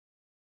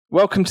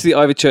Welcome to the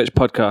Ivy Church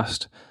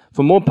podcast.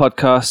 For more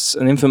podcasts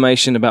and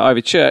information about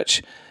Ivy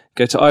Church,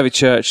 go to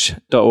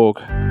ivychurch.org.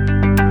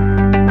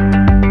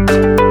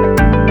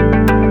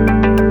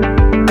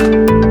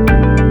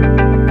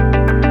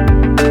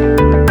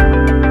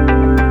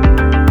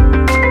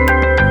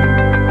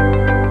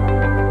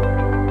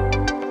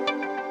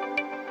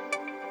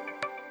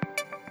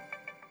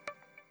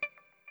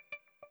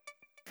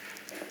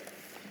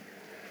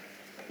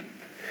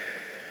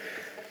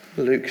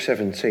 Luke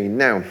 17.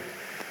 Now,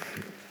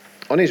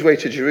 on his way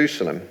to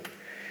Jerusalem,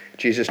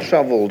 Jesus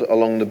travelled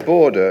along the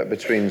border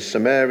between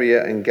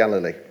Samaria and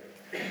Galilee.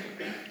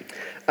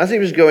 As he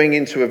was going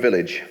into a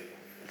village,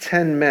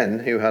 10 men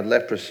who had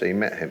leprosy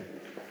met him.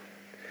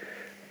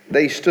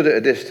 They stood at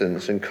a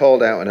distance and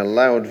called out in a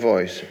loud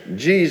voice,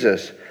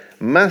 "Jesus,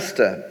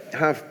 Master,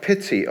 have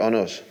pity on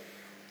us."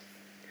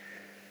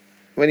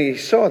 When he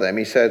saw them,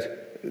 he said,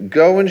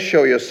 "Go and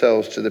show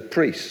yourselves to the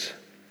priests."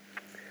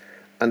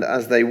 And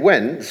as they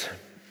went,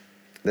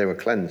 they were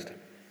cleansed.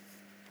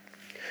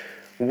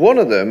 One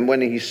of them,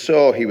 when he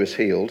saw he was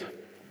healed,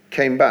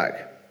 came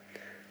back,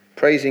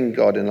 praising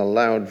God in a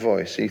loud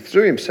voice. He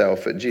threw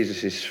himself at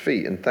Jesus'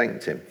 feet and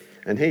thanked him,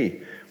 and he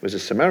was a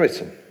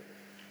Samaritan.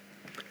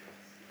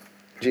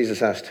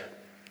 Jesus asked,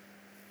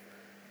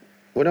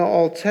 "Were not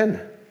all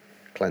 10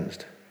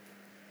 cleansed?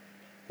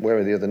 Where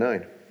are the other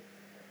 9?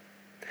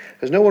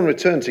 Has no one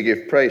returned to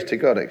give praise to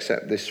God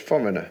except this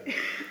foreigner?"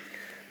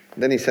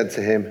 Then he said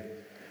to him,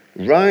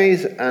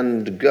 "Rise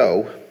and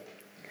go.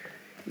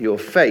 Your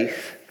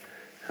faith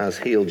has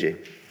healed you."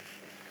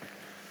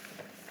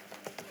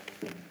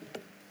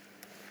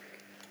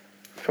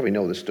 Probably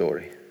know the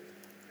story.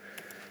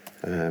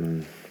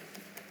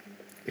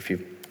 If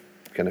you've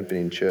kind of been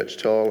in church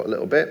at all a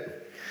little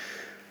bit.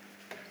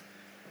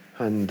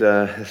 And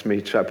that's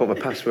me try to put my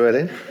password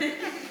in.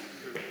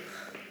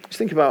 Just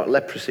think about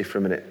leprosy for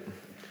a minute.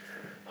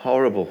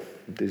 Horrible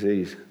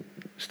disease.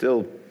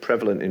 Still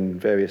prevalent in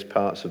various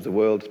parts of the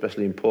world,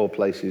 especially in poor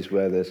places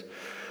where there's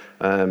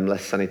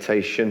less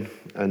sanitation,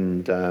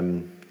 and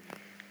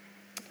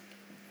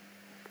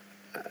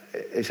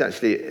it's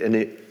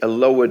actually a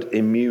lowered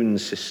immune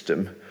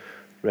system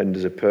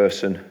renders a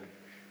person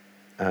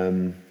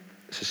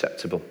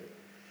susceptible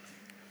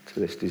to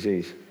this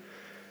disease.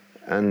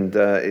 And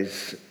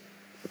it's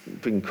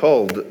been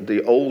called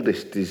the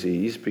oldest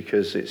disease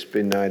because it's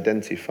been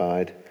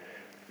identified,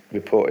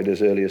 reported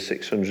as early as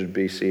 600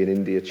 BC in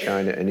India,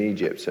 China, and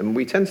Egypt. And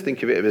we tend to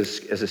think of it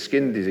as a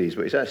skin disease,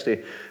 but it's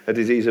actually a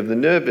disease of the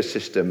nervous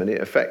system, and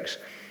it affects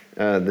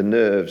the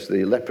nerves.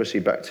 The leprosy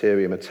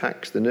bacterium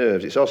attacks the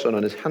nerves. It's also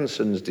known as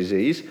Hansen's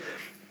disease,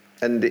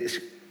 and it's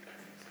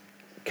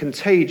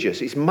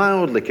contagious. It's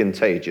mildly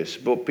contagious,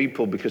 but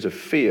people, because of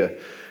fear,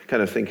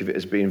 kind of think of it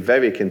as being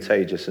very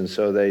contagious, and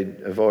so they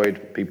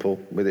avoid people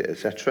with it,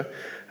 etc.,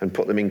 and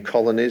put them in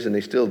colonies, and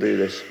they still do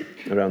this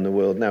around the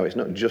world now. It's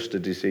not just a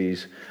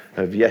disease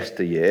of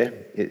yesteryear.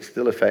 It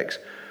still affects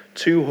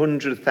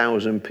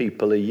 200,000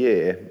 people a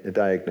year are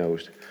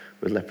diagnosed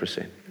with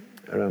leprosy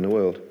around the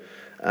world.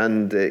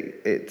 And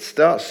it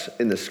starts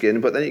in the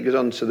skin, but then it goes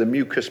on to the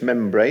mucous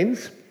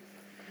membranes,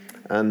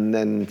 and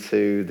then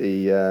to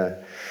the...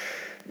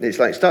 it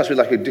starts with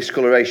like a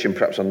discoloration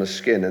perhaps on the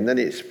skin, and then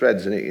it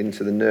spreads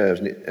into the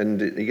nerves,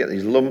 and you get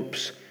these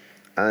lumps,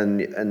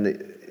 and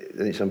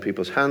it's on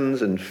people's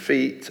hands and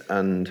feet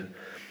and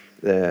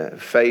their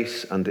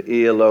face and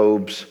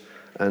earlobes,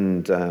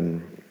 and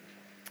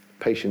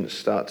patients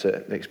start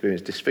to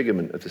experience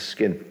disfigurement of the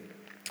skin,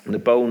 and the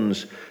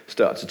bones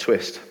start to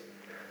twist,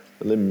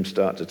 the limbs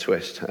start to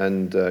twist,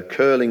 and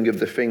curling of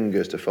the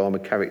fingers to form a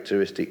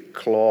characteristic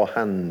claw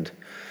hand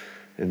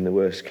in the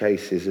worst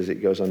cases as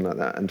it goes on like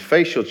that. And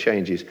facial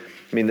changes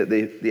mean that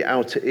the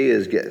outer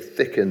ears get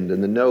thickened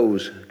and the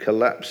nose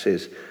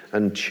collapses,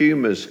 and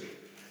tumours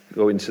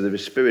go into the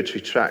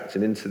respiratory tract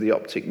and into the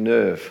optic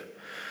nerve.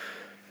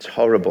 It's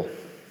horrible.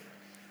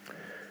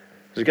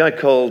 There's a guy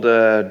called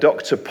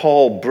Dr.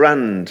 Paul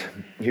Brand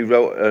who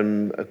wrote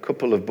a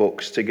couple of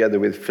books together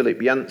with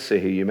Philip Yancey,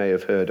 who you may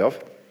have heard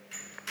of.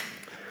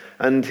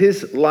 And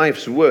his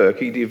life's work,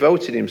 he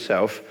devoted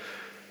himself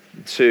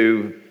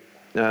to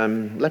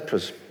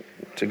lepers,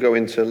 to go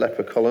into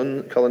leper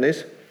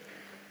colonies.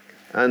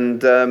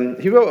 And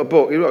he wrote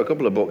a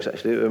couple of books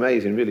actually, they were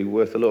amazing, really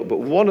worth a look. But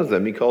one of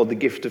them he called The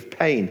Gift of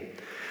Pain.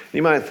 And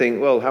you might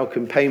think, well, how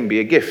can pain be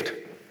a gift?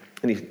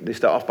 And they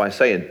start off by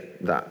saying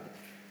that.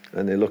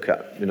 And they look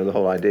at, the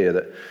whole idea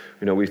that,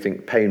 we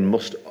think pain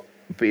must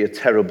be a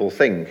terrible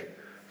thing.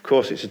 Of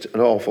course, it's an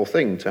awful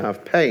thing to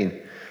have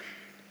pain.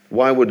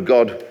 Why would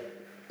God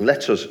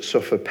let us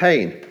suffer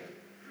pain?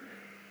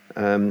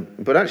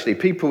 But actually,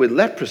 people with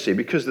leprosy,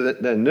 because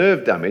of their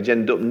nerve damage,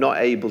 end up not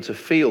able to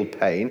feel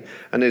pain,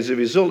 and as a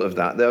result of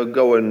that, they'll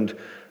go and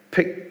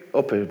pick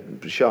up a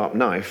sharp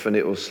knife, and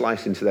it will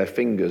slice into their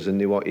fingers, and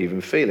they won't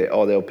even feel it.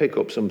 Or they'll pick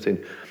up something,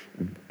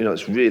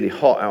 that's really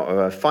hot out of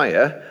a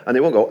fire, and they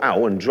won't go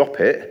ow and drop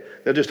it.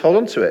 They'll just hold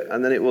on to it,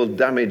 and then it will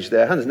damage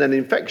their hands. And then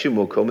infection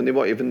will come, and they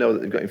won't even know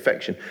that they've got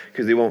infection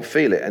because they won't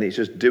feel it, and it's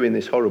just doing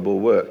this horrible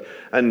work.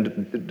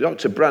 And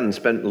Dr. Brand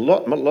spent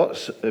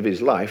lots of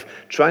his life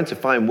trying to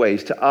find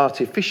ways to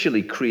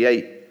artificially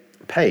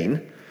create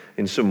pain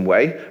in some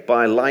way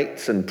by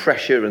lights and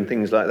pressure and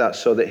things like that,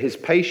 so that his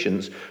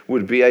patients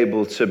would be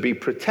able to be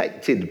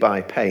protected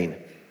by pain.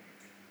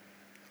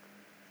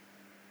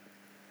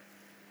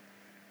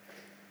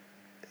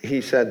 He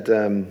said,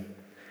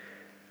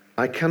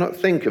 I cannot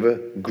think of a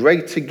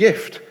greater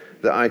gift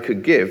that I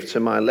could give to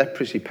my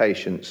leprosy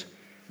patients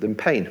than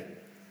pain.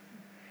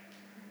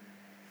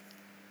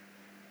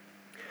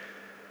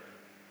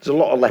 There's a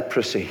lot of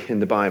leprosy in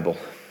the Bible.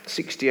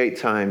 68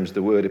 times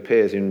the word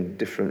appears in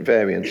different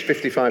variants,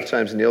 55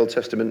 times in the Old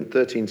Testament,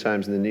 13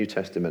 times in the New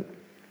Testament.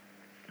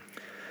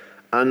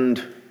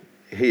 And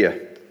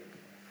here,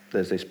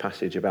 there's this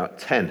passage about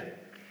 10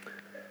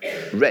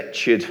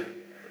 wretched,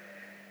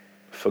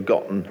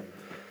 forgotten,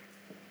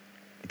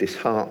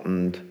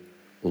 disheartened,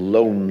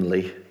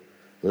 lonely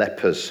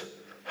lepers,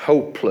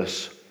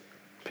 hopeless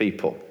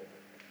people.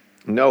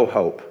 No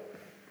hope.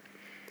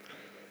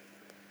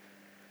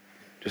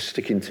 Just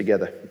sticking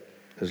together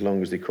as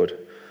long as they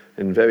could.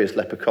 In various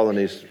leper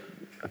colonies,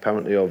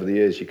 apparently over the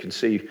years, you can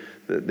see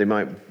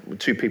that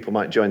two people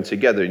might join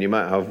together, and you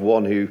might have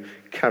one who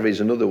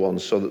carries another one,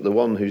 so that the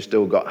one who's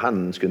still got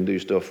hands can do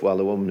stuff while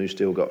the one who's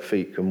still got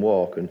feet can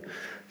walk, and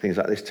things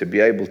like this, to be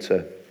able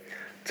to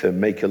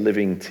make a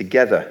living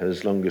together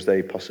as long as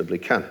they possibly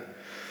can.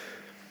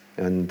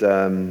 And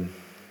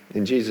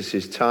in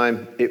Jesus'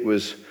 time, it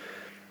was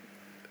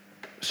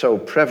so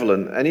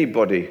prevalent,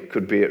 anybody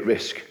could be at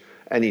risk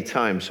any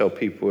time, so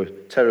people were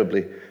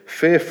terribly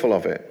fearful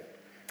of it.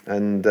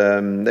 And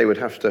they would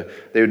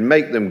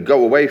make them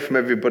go away from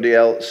everybody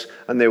else,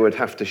 and they would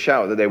have to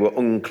shout that they were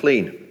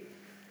unclean.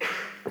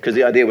 Because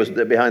the idea was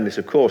that behind this,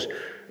 of course,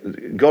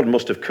 God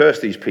must have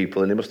cursed these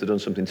people, and they must have done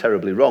something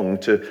terribly wrong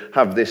to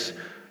have this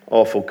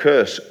awful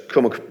curse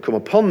come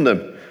upon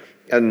them.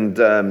 And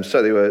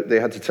so they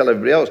had to tell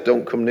everybody else,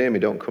 don't come near me,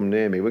 don't come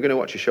near me. We're going to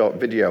watch a short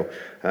video,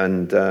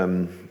 and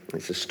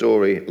it's a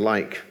story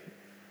like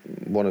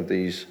one of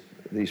these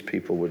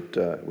people would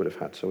have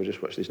had. So we'll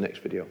just watch this next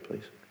video,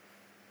 please.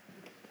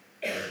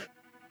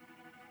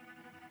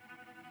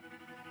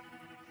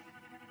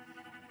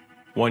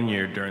 One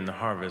year during the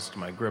harvest,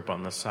 my grip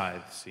on the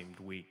scythe seemed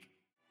weak.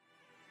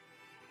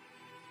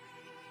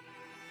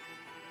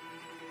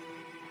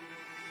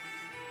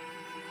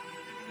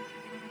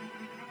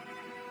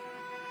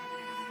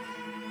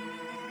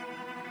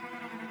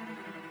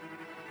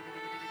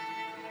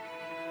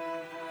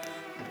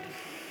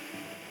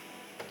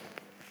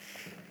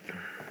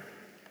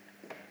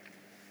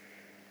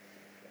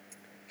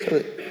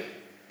 So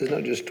there's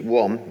not just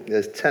one,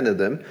 there's 10 of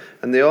them,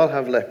 and they all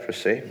have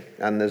leprosy,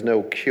 and there's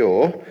no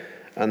cure,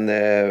 and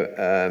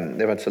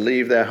they've had to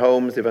leave their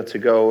homes, they've had to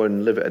go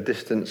and live at a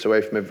distance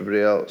away from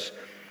everybody else,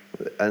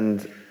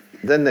 and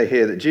then they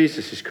hear that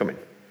Jesus is coming.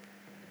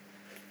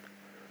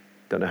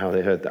 Don't know how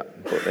they heard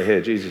that, but they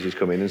hear Jesus is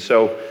coming, and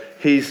so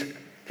he's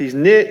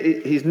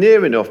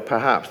near enough,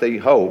 perhaps, they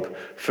hope,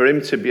 for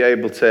him to be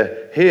able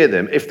to hear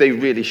them if they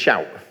really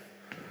shout.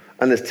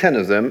 And there's 10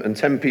 of them, and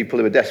 10 people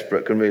who are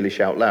desperate can really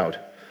shout loud.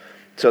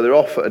 So they're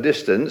off at a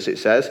distance, it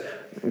says,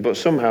 but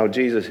somehow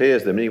Jesus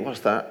hears them, and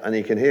what's that? And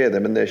he can hear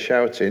them, and they're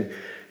shouting,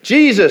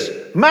 Jesus,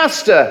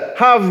 Master,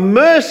 have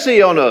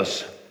mercy on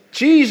us.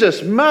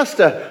 Jesus,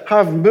 Master,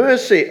 have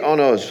mercy on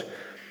us.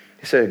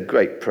 It's a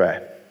great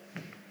prayer,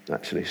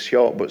 actually,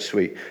 short but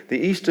sweet. The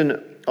Eastern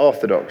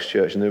Orthodox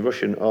Church and the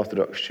Russian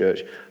Orthodox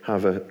Church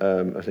have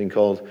a thing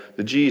called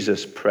the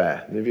Jesus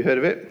Prayer. Have you heard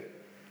of it?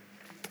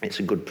 It's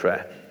a good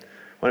prayer.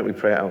 Why don't we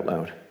pray it out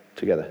loud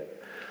together?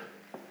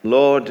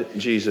 Lord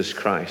Jesus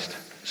Christ,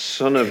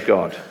 Son of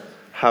God,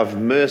 have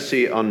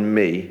mercy on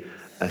me,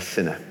 a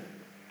sinner.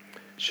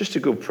 It's just a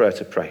good prayer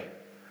to pray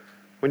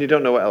when you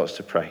don't know what else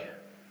to pray.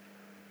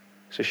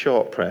 It's a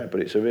short prayer, but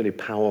it's a really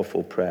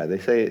powerful prayer. They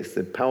say it's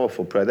the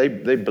powerful prayer. They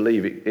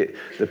believe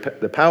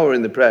the power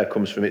in the prayer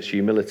comes from its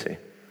humility.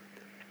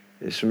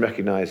 It's from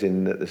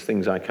recognizing that there's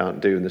things I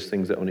can't do and there's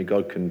things that only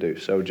God can do.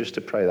 So just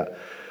to pray that,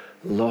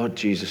 Lord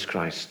Jesus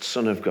Christ,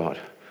 Son of God,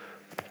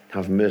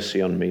 have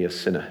mercy on me, a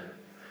sinner.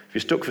 If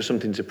you're stuck for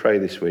something to pray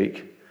this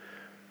week,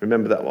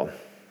 remember that one.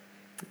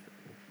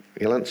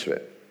 He'll answer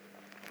it.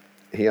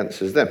 He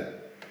answers them.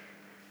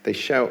 They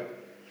shout,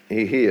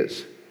 he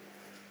hears.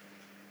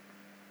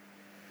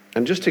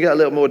 And just to get a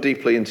little more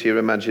deeply into your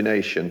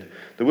imagination,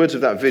 the words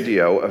of that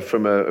video are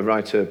from a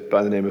writer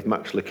by the name of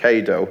Max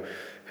Lucado,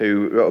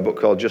 who wrote a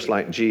book called Just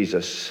Like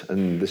Jesus,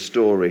 and the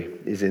story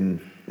is in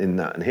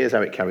that. And here's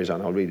how it carries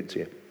on. I'll read it to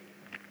you.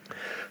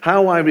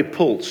 How I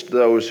repulsed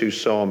those who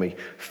saw me.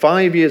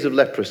 5 years of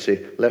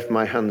leprosy left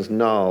my hands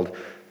gnarled.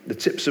 The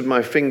tips of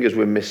my fingers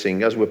were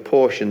missing, as were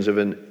portions of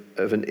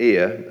an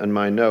ear and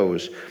my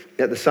nose.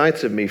 At the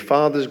sight of me,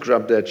 fathers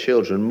grabbed their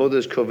children,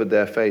 mothers covered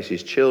their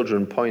faces,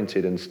 children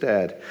pointed and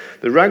stared.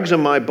 The rags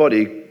on my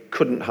body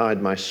couldn't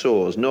hide my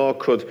sores, nor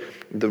could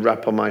the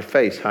wrap on my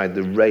face hide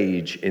the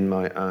rage in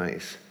my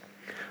eyes.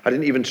 I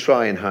didn't even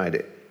try and hide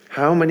it.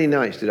 How many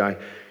nights did I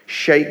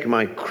shake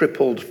my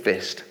crippled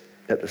fist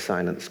at the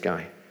silent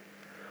sky?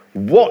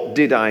 What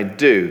did I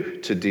do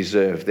to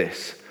deserve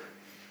this?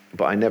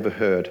 But I never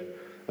heard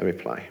a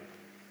reply.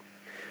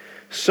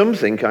 Some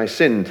think I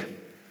sinned.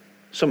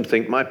 Some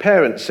think my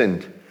parents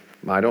sinned.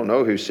 I don't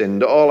know who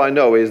sinned. All I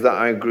know is that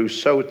I grew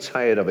so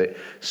tired of it,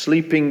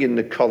 sleeping in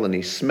the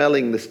colony,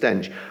 smelling the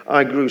stench.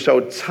 I grew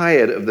so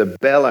tired of the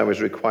bell I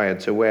was required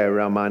to wear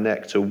around my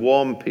neck to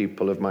warn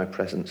people of my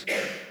presence,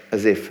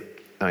 as if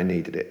I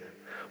needed it.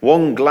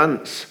 One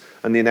glance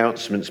and the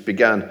announcements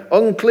began,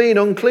 unclean,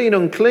 unclean,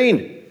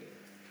 unclean.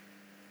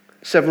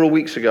 Several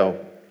weeks ago,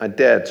 I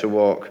dared to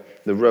walk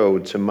the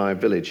road to my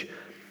village.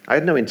 I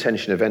had no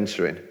intention of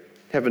entering.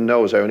 Heaven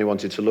knows I only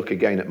wanted to look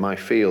again at my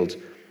fields,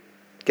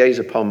 gaze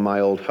upon my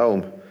old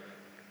home,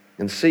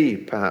 and see,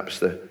 perhaps,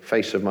 the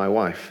face of my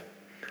wife.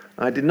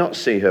 I did not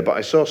see her, but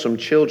I saw some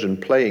children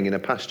playing in a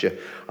pasture.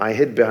 I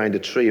hid behind a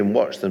tree and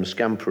watched them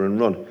scamper and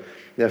run.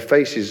 Their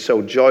faces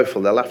so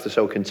joyful, their laughter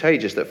so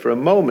contagious, that for a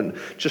moment,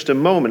 just a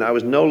moment, I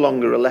was no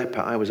longer a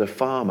leper. I was a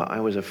farmer. I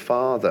was a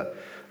father.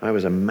 I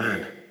was a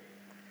man.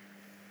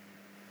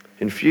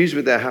 Infused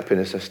with their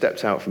happiness, I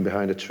stepped out from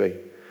behind a tree,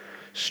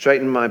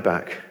 straightened my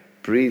back,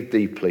 breathed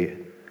deeply,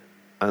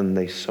 and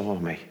they saw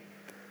me.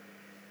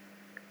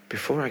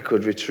 Before I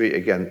could retreat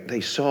again,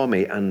 they saw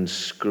me and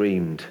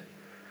screamed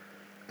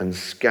and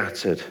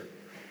scattered.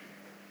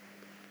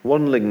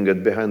 One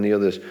lingered behind the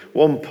others.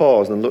 One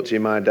paused and looked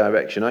in my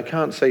direction. I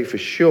can't say for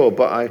sure,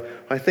 but I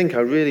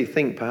really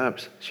think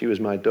perhaps she was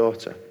my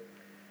daughter.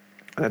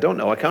 And I don't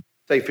know, I can't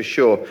say for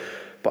sure,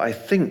 but I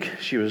think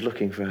she was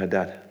looking for her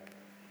dad.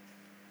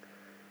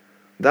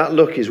 That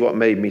look is what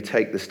made me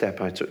take the step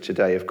I took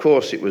today. Of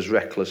course it was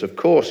reckless. Of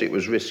course it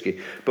was risky.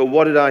 But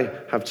what did I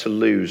have to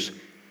lose?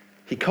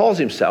 He calls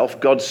himself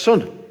God's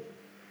son.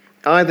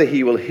 Either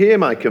he will hear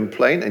my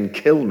complaint and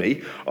kill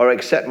me, or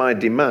accept my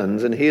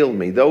demands and heal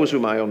me. Those were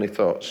my only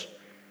thoughts.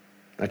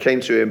 I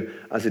came to him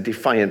as a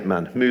defiant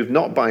man, moved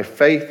not by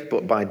faith,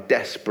 but by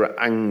desperate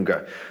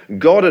anger.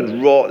 God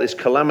had wrought this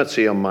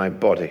calamity on my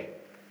body.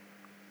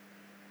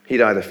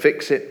 He'd either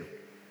fix it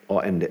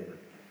or end it.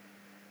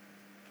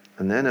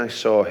 And then I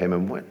saw him,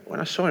 and when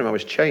I saw him, I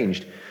was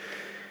changed.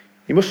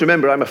 You must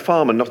remember, I'm a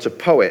farmer, not a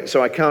poet,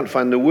 so I can't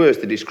find the words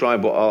to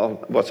describe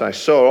what I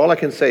saw. All I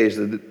can say is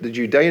that the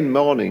Judean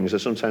mornings are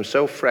sometimes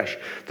so fresh,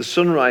 the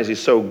sunrise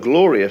is so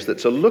glorious, that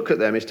to look at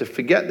them is to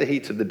forget the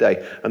heat of the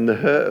day and the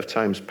hurt of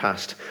times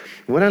past.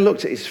 And when I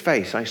looked at his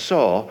face, I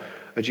saw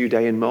a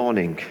Judean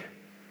morning.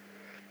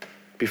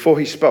 Before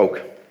he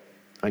spoke,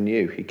 I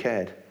knew he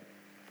cared.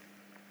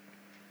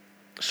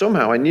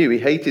 Somehow I knew he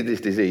hated this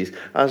disease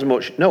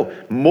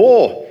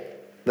more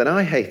than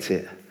I hate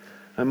it.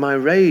 And my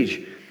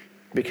rage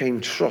became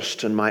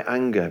trust, and my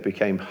anger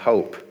became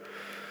hope.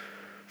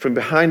 From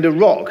behind a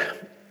rock,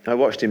 I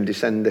watched him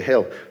descend the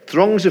hill.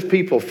 Throngs of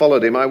people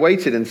followed him. I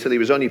waited until he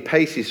was only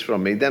paces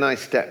from me. Then I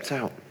stepped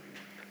out.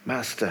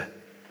 Master.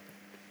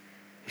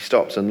 He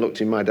stopped and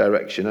looked in my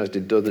direction, as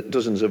did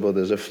dozens of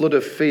others. A flood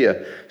of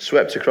fear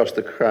swept across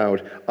the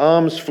crowd.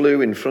 Arms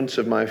flew in front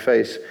of my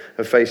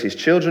faces.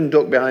 Children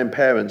ducked behind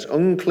parents.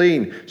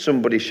 Unclean,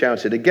 somebody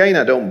shouted. Again,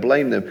 I don't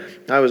blame them.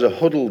 I was a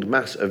huddled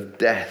mass of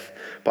death.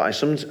 But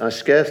I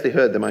scarcely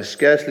heard them. I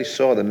scarcely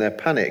saw them. Their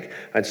panic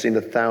I'd seen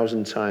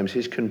 1,000 times.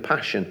 His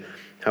compassion,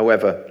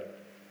 however,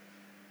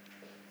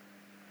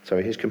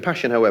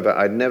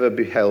 I'd never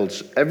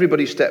beheld.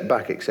 Everybody stepped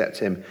back except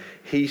him.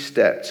 He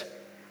stepped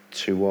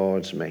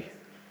towards me.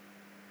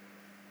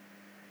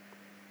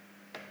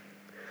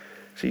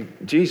 See,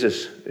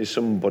 Jesus is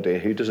somebody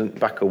who doesn't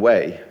back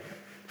away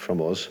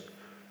from us.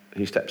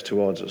 He steps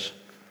towards us.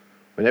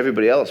 When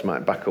everybody else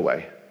might back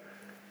away,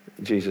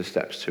 Jesus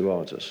steps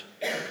towards us.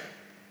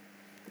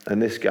 And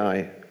this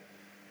guy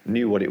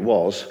knew what it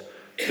was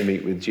to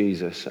meet with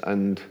Jesus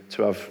and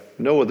to have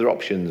no other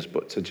options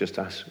but to just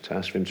ask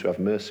for him to have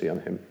mercy on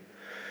him.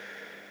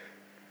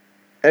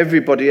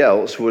 Everybody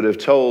else would have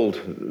told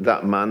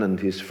that man and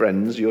his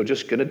friends, you're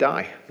just going to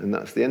die, and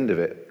that's the end of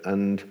it,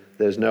 and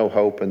there's no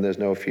hope and there's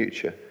no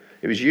future.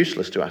 It was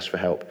useless to ask for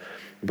help.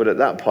 But at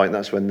that point,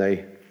 that's when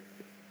they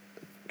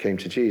came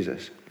to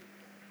Jesus.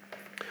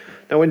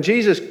 Now, when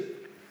Jesus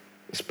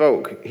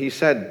spoke, he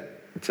said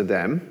to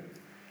them,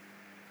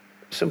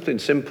 something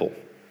simple.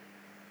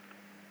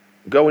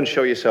 Go and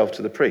show yourself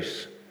to the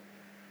priests.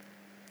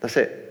 That's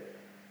it.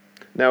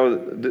 Now,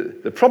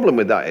 the problem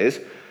with that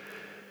is,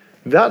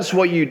 that's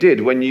what you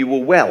did when you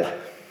were well.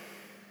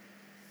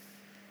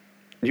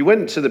 You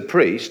went to the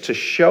priest to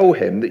show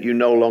him that you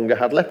no longer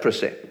had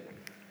leprosy.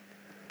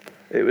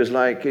 It was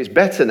like, it's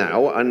better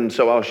now, and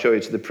so I'll show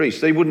you to the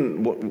priest. They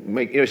wouldn't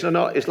make, it's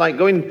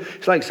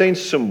like saying to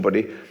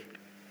somebody,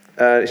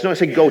 it's not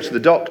saying go to the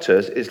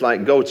doctors, it's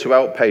like go to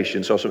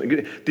outpatients or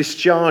something.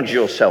 Discharge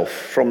yourself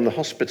from the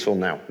hospital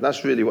now.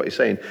 That's really what he's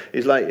saying.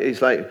 It's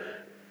like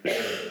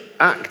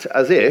act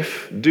as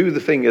if, do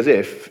the thing as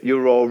if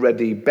you're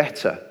already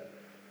better.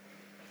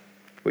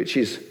 Which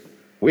is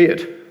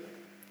weird,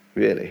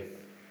 really.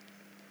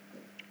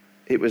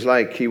 it was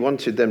like he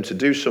wanted them to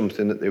do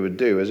something that they would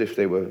do as if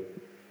they were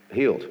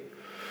healed.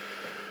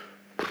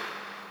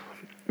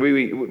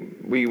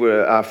 We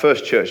were, our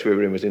first church we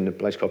were in was in a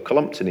place called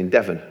Columpton in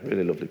Devon, a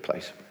really lovely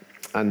place.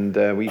 And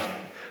we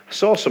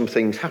saw some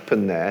things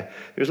happen there.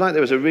 It was like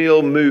there was a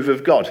real move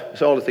of God.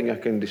 That's all the thing I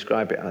can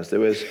describe it as. There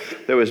was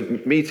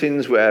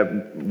meetings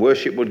where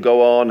worship would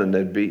go on,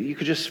 and you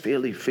could just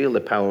feel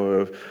the power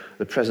of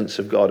the presence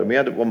of God. And we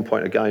had at one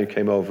point a guy who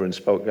came over and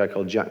spoke, a guy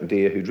called Jack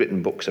Deere, who'd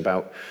written books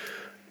about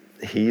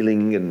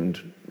healing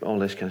and all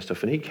this kind of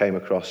stuff. And he came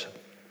across,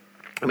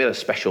 and we had a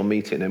special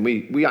meeting, and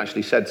we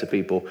actually said to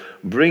people,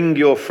 bring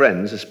your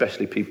friends,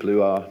 especially people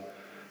who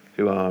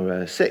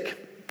are sick.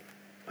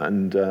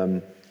 And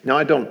now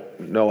I don't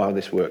know how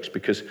this works,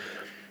 because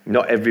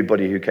not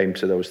everybody who came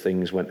to those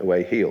things went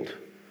away healed.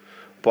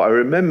 But I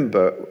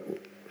remember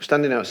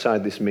standing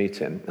outside this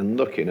meeting and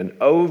looking, and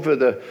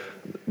over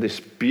this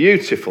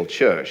beautiful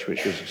church,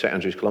 which was St.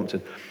 Andrew's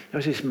Columpton, there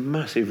was this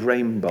massive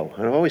rainbow.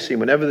 And I've always seen,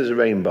 whenever there's a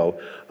rainbow,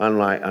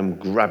 I'm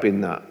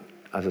grabbing that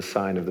as a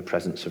sign of the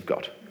presence of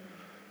God.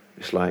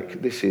 It's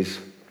like, this is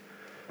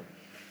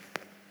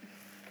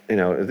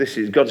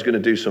God's going to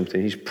do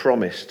something. He's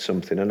promised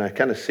something, and I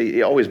kind of see,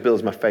 it always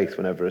builds my faith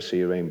whenever I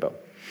see a rainbow.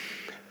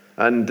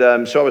 And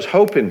so I was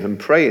hoping and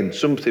praying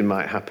something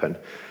might happen.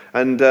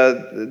 And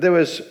there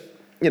was,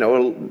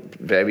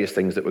 various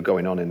things that were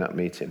going on in that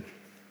meeting.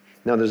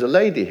 Now, there's a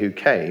lady who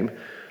came,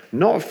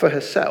 not for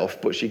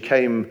herself, but she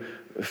came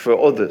for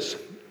others.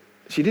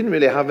 She didn't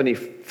really have any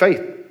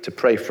faith to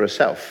pray for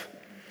herself.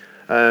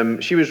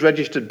 She was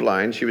registered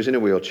blind, she was in a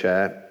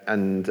wheelchair,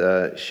 and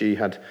she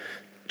had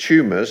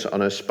tumours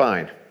on her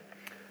spine,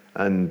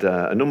 and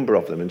a number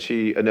of them. And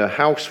her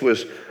house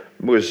was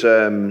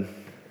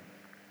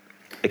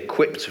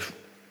equipped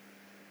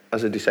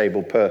as a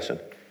disabled person.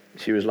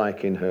 She was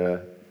like in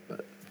her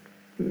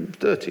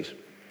 30s.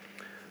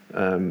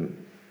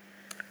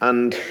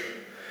 And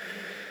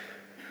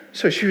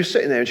so she was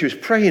sitting there and she was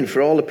praying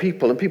for all the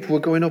people, and people were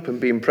going up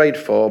and being prayed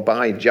for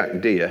by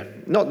Jack Deere.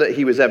 Not that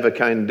he was ever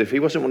he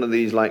wasn't one of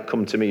these like,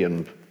 come to me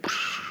and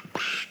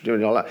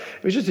doing all that.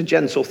 It was just a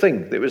gentle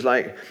thing. It was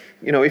like,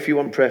 if you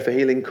want prayer for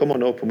healing, come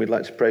on up and we'd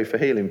like to pray for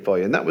healing for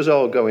you. And that was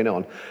all going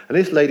on. And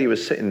this lady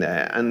was sitting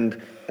there,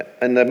 and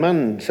the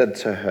man said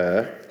to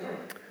her,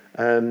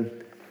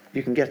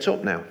 you can get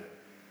up now.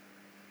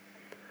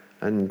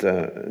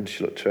 And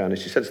she looked around and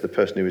she said to the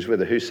person who was with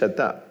her, who said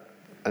that?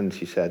 And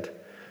she said,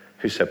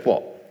 who said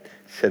what?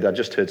 She said, I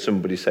just heard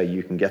somebody say,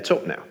 you can get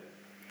up now.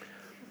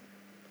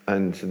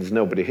 And so there's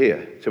nobody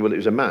here. She said, well, it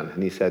was a man.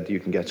 And he said, you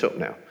can get up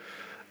now.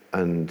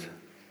 And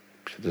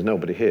she said, there's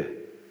nobody here.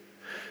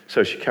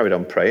 So she carried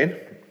on praying.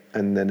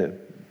 And then a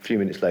few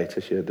minutes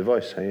later, she heard the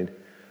voice saying,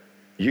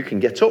 you can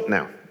get up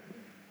now.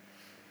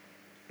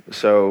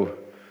 So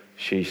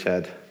she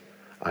said,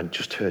 I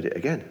just heard it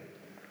again.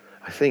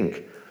 I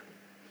think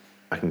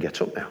I can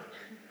get up now.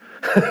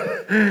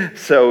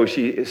 So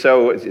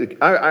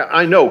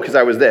I know, because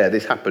I was there,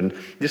 this happened.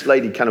 This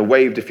lady kind of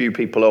waved a few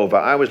people over.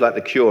 I was like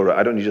the curer.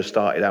 I'd only just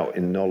started out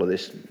in all of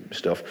this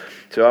stuff.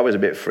 So I was a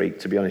bit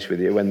freaked, to be honest with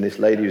you, when this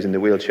lady who's in the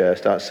wheelchair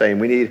starts saying,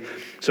 we need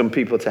some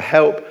people to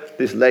help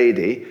this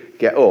lady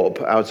get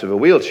up out of a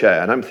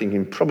wheelchair. And I'm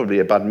thinking, probably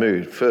a bad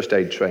mood, first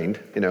aid trained,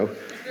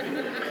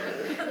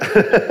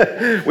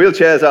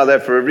 Wheelchairs are there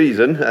for a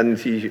reason, and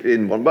she's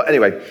in one. But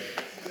anyway,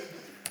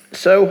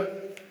 so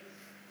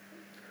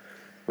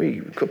a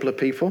couple of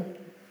people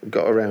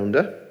got around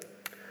her,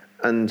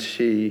 and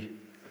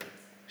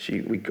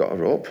we got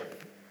her up.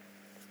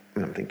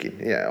 And I'm thinking,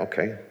 yeah,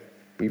 okay,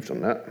 we've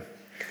done that.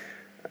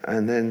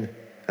 And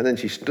then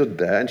she stood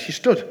there, and she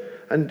stood,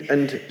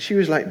 and she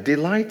was like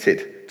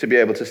delighted to be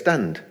able to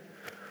stand.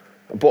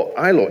 But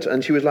I looked,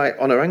 and she was like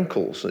on her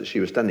ankles that she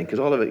was standing,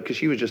 because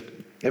she was just,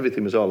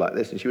 everything was all like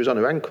this, and she was on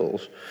her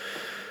ankles.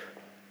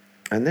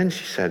 And then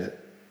she said,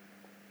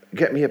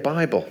 get me a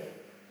Bible.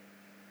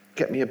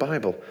 Get me a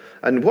Bible.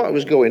 And what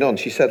was going on,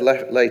 she said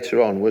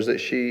later on, was that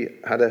she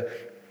had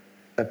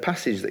a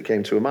passage that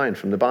came to her mind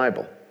from the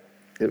Bible.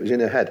 It was in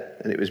her head,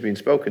 and it was being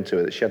spoken to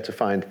her that she had to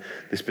find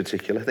this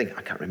particular thing.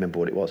 I can't remember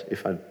what it was.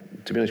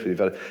 To be honest with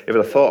you, if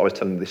I thought I was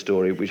telling this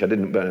story, which I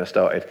didn't when I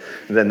started,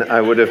 then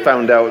I would have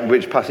found out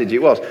which passage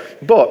it was.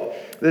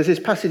 But there's this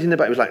passage in the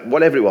Bible. It was like,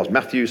 whatever it was,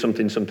 Matthew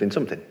something, something,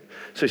 something.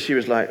 So she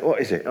was like,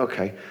 what is it?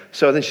 Okay.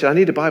 So then she said, I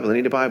need a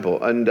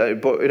Bible.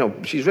 And,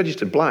 but she's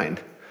registered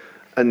blind.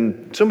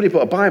 And somebody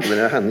put a Bible in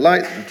her hand,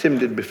 like Tim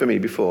did for me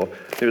before.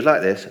 It was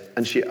like this,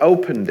 and she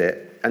opened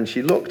it, and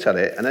she looked at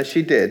it, and as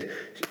she did,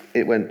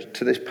 it went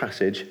to this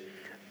passage,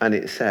 and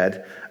it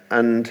said,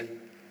 and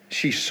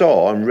she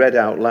saw and read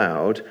out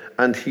loud,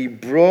 and they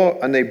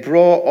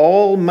brought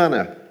all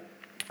manner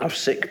of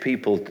sick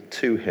people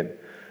to him,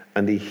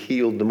 and he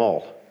healed them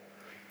all.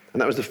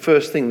 And that was the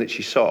first thing that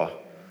she saw.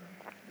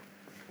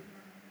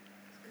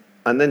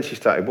 And then she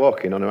started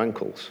walking on her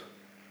ankles.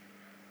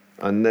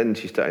 And then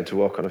she started to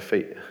walk on her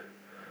feet.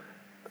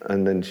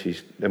 And then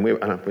we're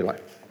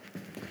like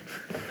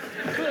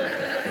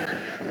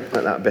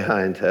that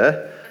behind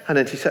her. And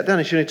then she sat down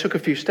and she only took a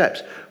few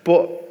steps.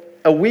 But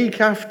a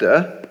week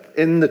after,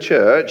 in the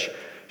church,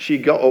 she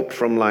got up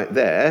from like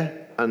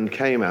there and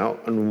came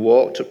out and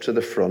walked up to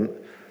the front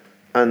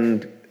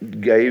and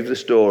gave the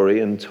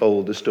story and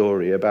told the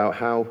story about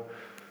how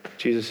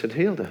Jesus had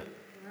healed her.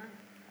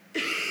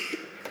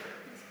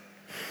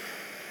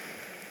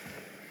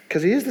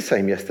 Because he is the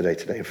same yesterday,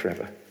 today, and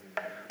forever.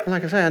 And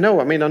like I say, I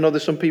know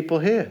there's some people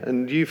here,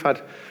 and you've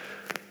had,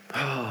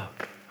 I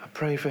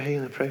pray for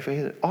healing, I pray for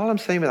healing. All I'm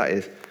saying with that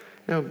is,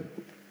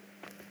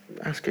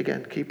 ask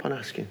again, keep on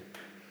asking.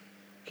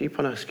 Keep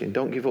on asking,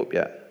 don't give up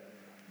yet.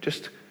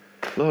 Just,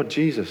 Lord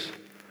Jesus,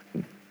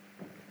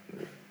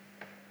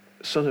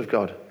 Son of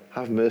God,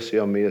 have mercy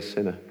on me, a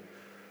sinner.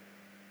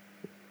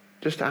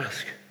 Just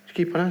ask, just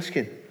keep on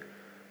asking.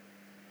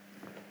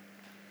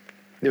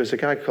 There was a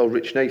guy called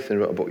Rich Nathan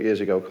who wrote a book years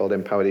ago called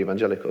Empowered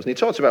Evangelicals, and he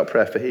talks about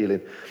prayer for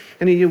healing.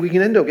 And we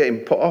can end up getting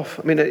put off.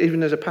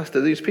 Even as a pastor,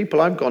 these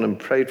people I've gone and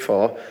prayed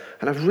for,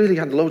 and I've really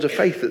had loads of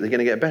faith that they're going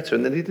to get better,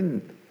 and then they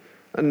didn't.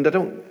 And I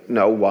don't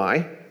know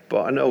why,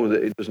 but I know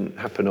that it doesn't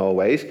happen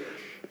always.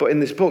 But in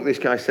this book, this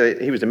guy said,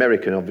 he was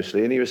American,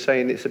 obviously, and he was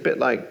saying it's a bit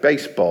like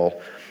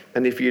baseball,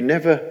 and if you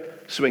never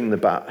swing the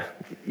bat,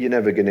 you're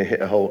never going to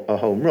hit a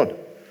home run.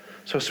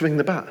 So swing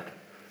the bat.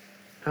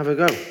 Have a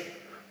go.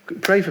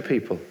 Pray for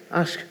people.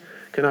 Ask,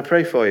 can I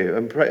pray for you?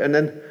 And pray, and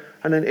then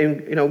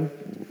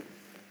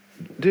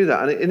do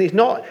that. And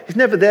it's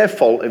never their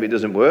fault if it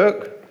doesn't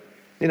work.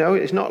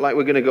 It's not like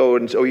we're going to go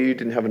and say, you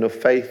didn't have enough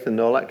faith and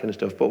all that kind of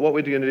stuff. But what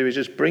we're going to do is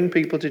just bring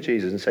people to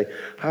Jesus and say,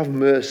 have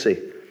mercy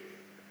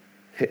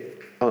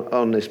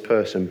on this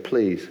person,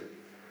 please.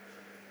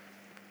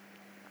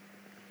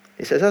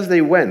 He says, as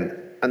they went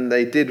and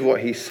they did what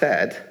he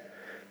said,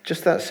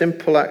 just that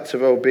simple act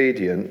of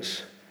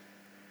obedience,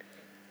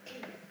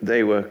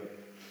 they were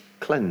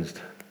cleansed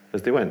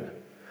as they went.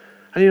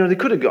 And they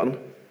could have gone,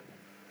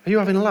 are you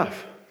having a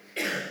laugh?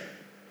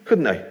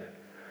 Couldn't they?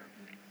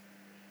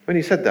 When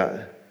he said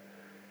that,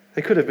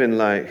 they could have been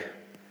like,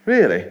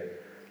 really?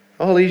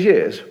 All these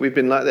years we've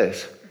been like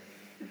this?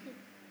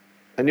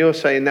 And you're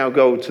saying now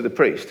go to the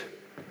priest?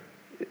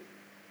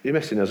 You're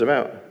messing us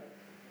about.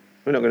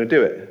 We're not going to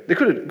do it. They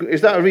could have.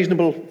 Is that a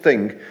reasonable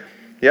thing?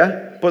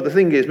 Yeah? But the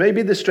thing is,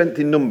 maybe the strength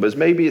in numbers,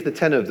 maybe it's the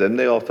 10 of them,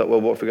 they all thought,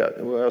 well, what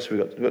else have we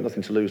got? We've got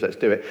nothing to lose, let's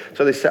do it.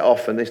 So they set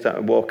off and they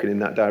started walking in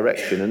that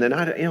direction. And then,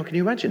 can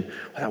you imagine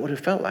what that would have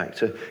felt like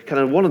to kind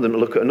of one of them to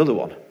look at another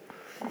one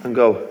and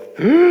go,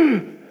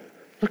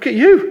 look at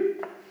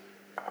you.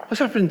 What's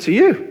happened to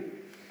you?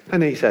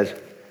 And he says,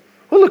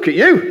 well, look at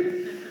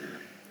you.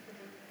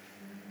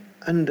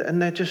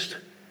 And they're just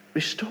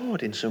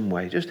restored in some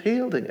way, just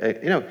healed.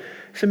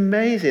 It's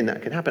amazing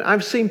that can happen.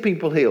 I've seen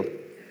people healed.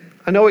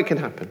 I know it can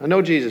happen. I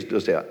know Jesus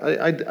does that.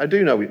 I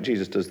do know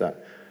Jesus does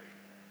that.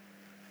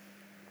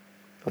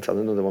 I'll tell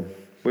another one.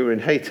 We were in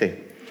Haiti.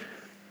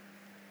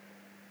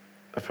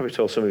 I've probably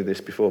told some of you this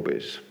before, but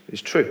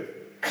it's true.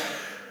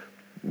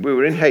 We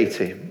were in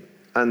Haiti,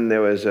 and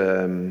there was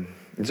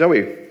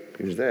Zoe,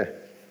 who was there.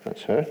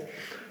 That's her.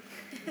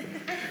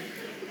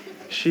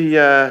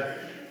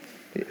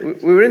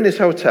 We were in this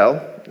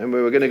hotel, and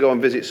we were going to go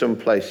and visit some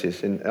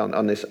places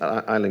on this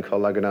island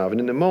called La Gonave.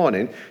 And in the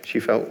morning, she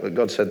felt that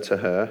God said to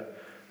her,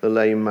 the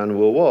lame man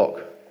will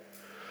walk.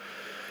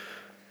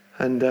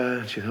 And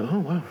she thought, oh,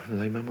 wow, the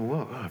lame man will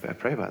walk. Oh, I better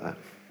pray about that.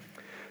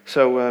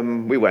 So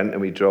we went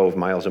and we drove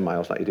miles and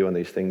miles like you do on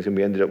these things, and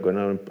we ended up going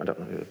on, I don't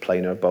know, a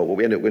plane or a boat, but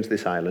we ended up going to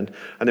this island.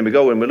 And then we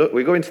go and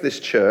we go into this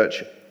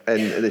church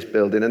in this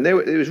building, and it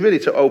was really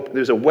to open.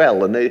 There was a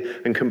well,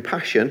 and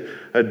Compassion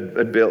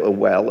had built a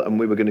well, and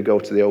we were going to go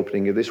to the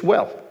opening of this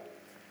well.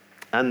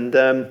 And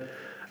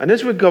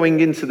as we're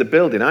going into the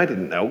building, I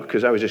didn't know,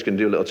 because I was just going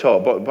to do a little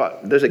talk,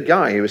 but there's a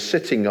guy who was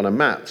sitting on a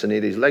mat, and he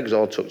had his legs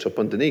all tucked up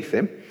underneath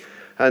him,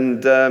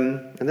 and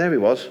there he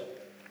was,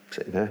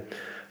 sitting there,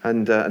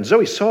 and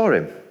Zoe saw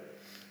him,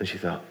 and she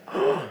thought,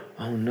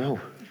 oh no,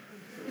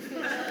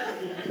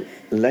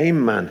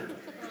 lame man,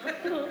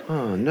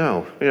 oh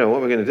no, what are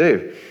we going to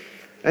do?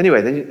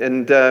 Anyway,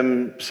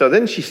 so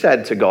then she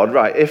said to God,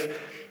 right,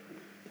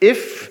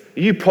 if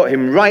you put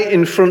him right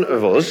in front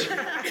of us,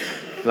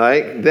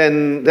 like,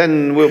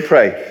 then we'll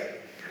pray.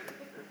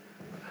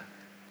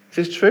 Is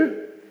this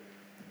true?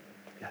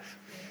 Yes.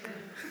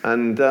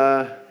 And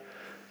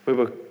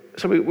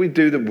we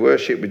do the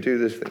worship, we do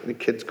this, the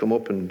kids come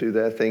up and do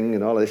their thing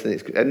and all of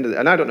this,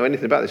 and I don't know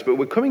anything about this, but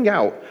we're coming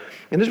out,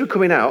 and as we're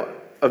coming out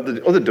of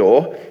the other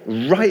door,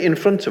 right in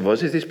front of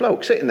us is this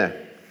bloke sitting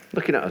there,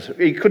 looking at us.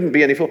 He couldn't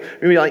be any full.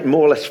 We like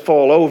more or less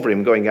fall over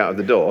him going out of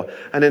the door.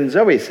 And then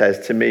Zoe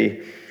says to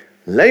me,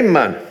 lame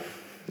man.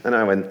 And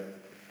I went,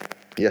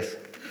 yes.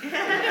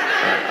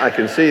 I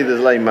can see there's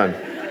a lame man.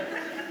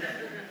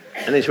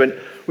 And then she went,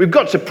 we've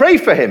got to pray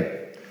for him.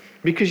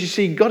 Because you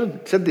see, God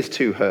had said this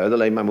to her, the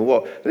lame man will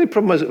walk. The only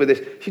problem was with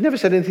this, she never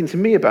said anything to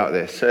me about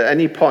this at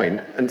any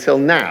point until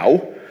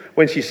now,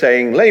 when she's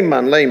saying, lame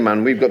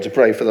man, we've got to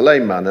pray for the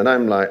lame man. And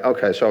I'm like,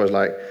 okay, so I was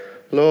like,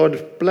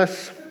 Lord,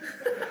 bless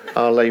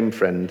our lame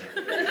friend,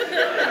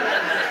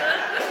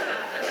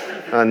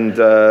 and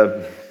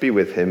be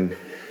with him.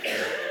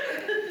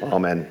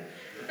 Amen.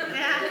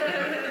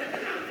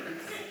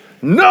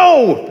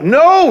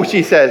 No,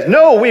 she says.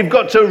 No, we've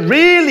got to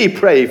really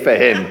pray for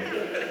him.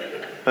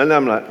 And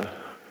I'm like, I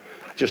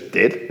just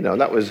did.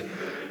 That was...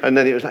 And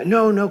then he was like,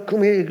 no,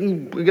 come here,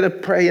 we're going to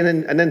pray.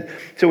 And then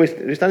so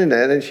we're standing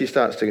there, and then she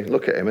starts to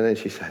look at him, and then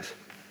she says,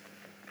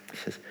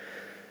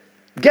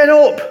 get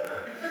up.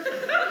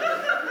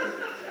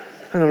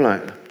 And I'm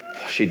like,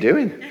 what's she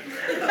doing?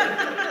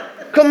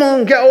 Come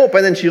on, get up.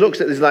 And then she looks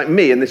at this like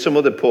me, and there's some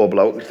other poor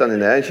bloke standing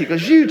there, and she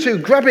goes, you two,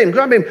 grab him.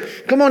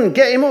 Come on,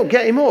 get him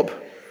up.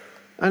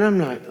 And I'm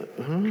like,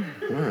 oh,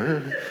 all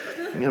right.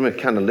 I'm going to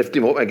kind of lift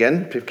him up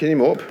again, picking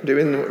him up,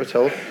 doing what we're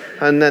told.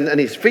 And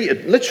his feet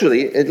are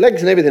literally, his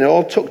legs and everything are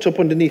all tucked up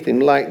underneath him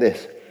like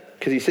this.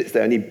 Because he sits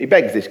there and he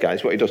begs this guy,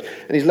 is what he does.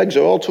 And his legs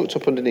are all tucked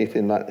up underneath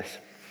him like this.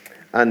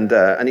 And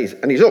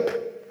he's up,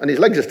 and his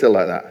legs are still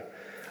like that.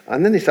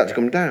 And then they start to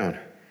come down.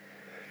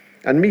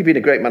 And me being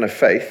a great man of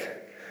faith,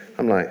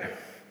 I'm like,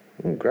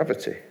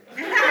 gravity.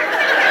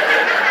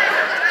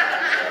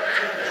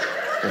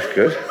 That's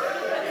good.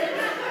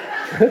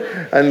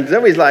 And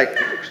Zoe's like,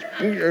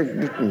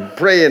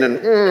 praying,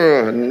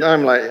 and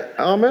I'm like,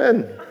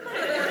 amen.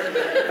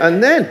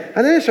 And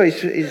then so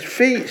his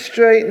feet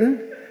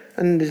straighten,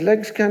 and his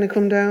legs kind of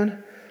come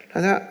down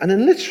like that, and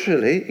then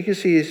literally you can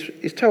see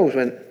his toes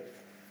went.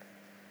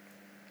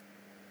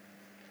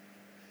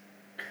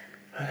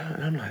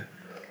 And I'm like,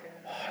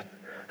 what?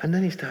 And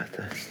then he starts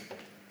to,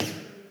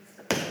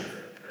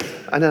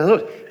 and then I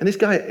looked, and this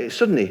guy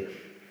suddenly,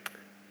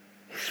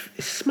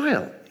 his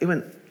smile, he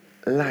went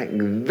like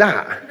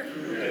that.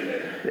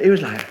 He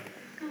was like.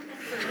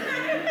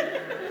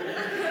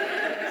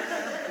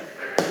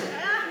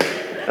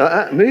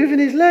 Moving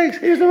his legs.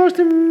 It was the most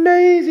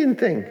amazing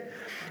thing.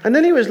 And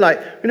then he was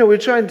like, we were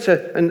trying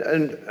to,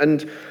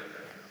 and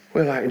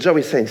we're like, and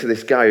Zoe's saying to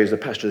this guy who's the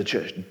pastor of the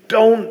church,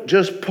 don't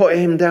just put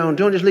him down.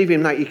 Don't just leave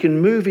him like, you can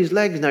move his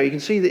legs now. You can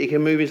see that he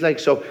can move his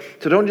legs. So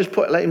don't just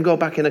let him go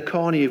back in a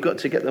corner. You've got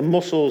to get the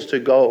muscles to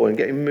go and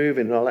get him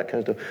moving and all that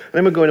kind of stuff. And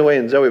then we're going away,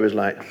 and Zoe was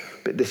like, a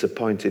bit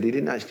disappointed. He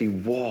didn't actually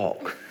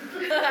walk.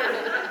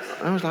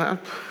 I was like,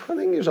 I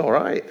think he was all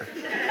right.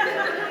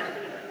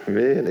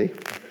 Really?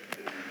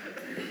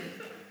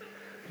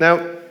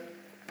 Now,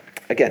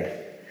 again,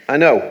 I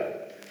know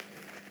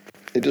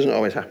it doesn't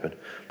always happen.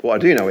 But what I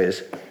do know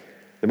is,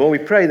 the more we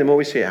pray, the more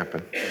we see it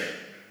happen.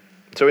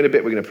 So in a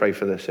bit, we're going to pray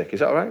for the sick.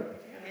 Is that all right?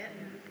 Yeah.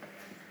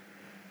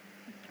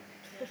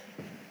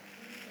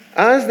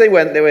 As they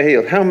went, they were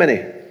healed. How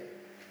many?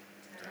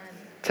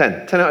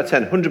 10. 10 out of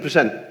 10.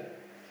 100%.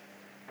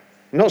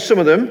 Not some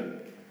of them.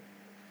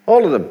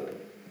 All of them.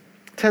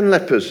 10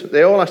 lepers.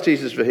 They all asked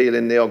Jesus for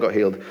healing. They all got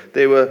healed.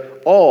 They were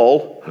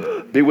all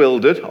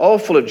bewildered, all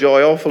full of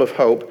joy, all full of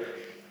hope.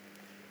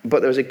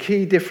 But there was a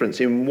key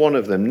difference in one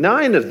of them.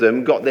 9 of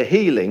them got the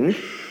healing,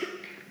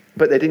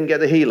 but they didn't get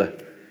the healer.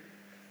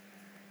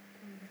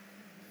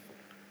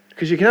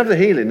 Because you can have the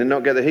healing and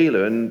not get the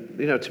healer. And,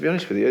 to be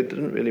honest with you, it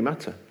doesn't really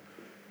matter.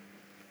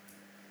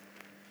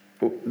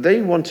 But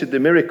they wanted the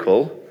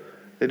miracle.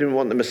 They didn't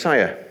want the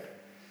Messiah.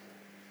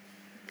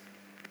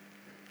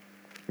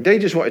 They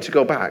just wanted to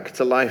go back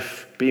to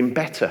life being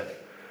better.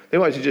 They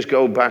wanted to just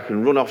go back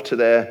and run off to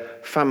their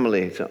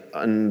family.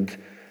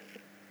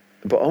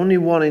 But only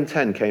 1 in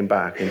 10 came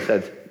back and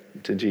said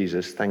to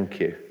Jesus, thank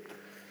you.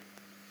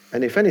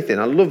 And if anything,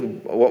 I love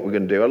what we're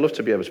going to do. I love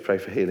to be able to pray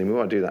for healing. We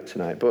want to do that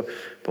tonight. But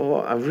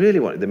what I really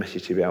wanted the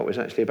message to be out was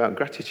actually about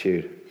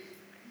gratitude.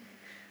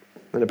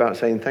 And about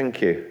saying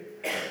thank you.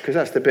 Because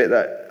that's the bit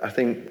that I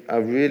think I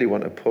really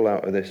want to pull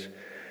out of this.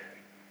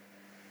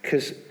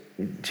 Because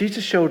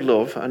Jesus showed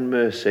love and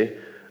mercy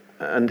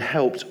and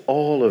helped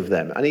all of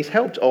them. And he's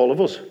helped all of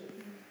us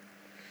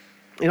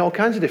in all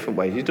kinds of different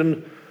ways. He's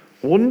done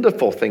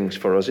wonderful things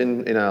for us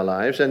in our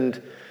lives. And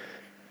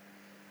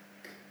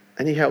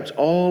he helped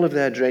all of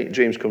their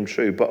dreams come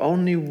true. But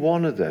only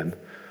one of them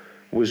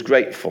was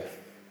grateful.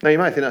 Now, you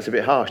might think that's a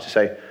bit harsh to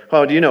say,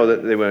 how do you know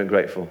that they weren't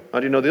grateful?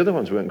 How do you know the other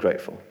ones weren't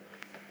grateful?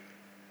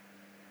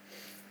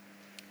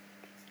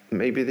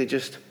 Maybe they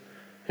just...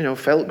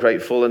 felt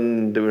grateful,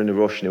 and they were in a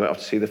rush and they went off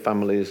to see the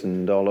families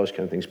and all those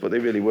kind of things, but they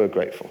really were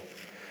grateful.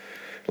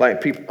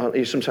 Like people,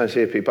 you sometimes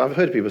hear people, I've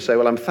heard people say,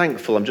 well, I'm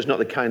thankful, I'm just not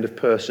the kind of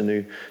person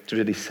who to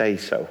really say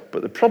so.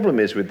 But the problem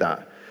is with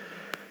that,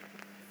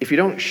 if you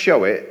don't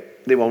show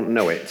it, they won't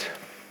know it.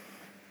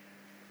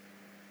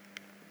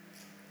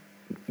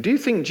 Do you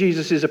think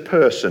Jesus is a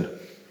person?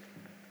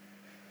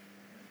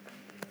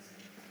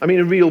 I mean,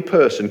 a real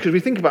person. Because we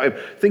think about him,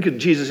 think of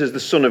Jesus as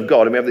the Son of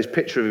God, and we have this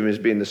picture of him as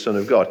being the Son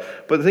of God.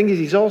 But the thing is,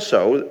 he's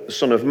also the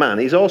Son of Man.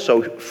 He's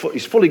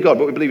fully God,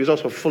 but we believe he's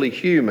also fully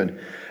human.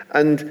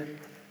 And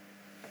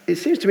it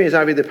seems to me, as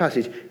I read the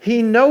passage,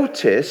 he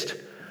noticed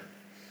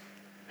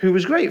who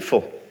was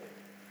grateful.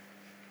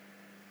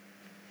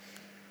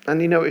 And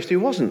he noticed who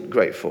wasn't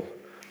grateful.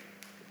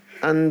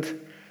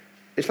 And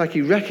it's like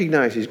he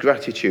recognizes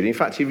gratitude. In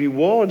fact, he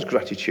rewards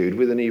gratitude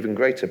with an even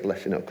greater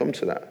blessing. I'll come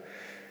to that.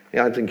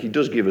 I think he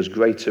does give us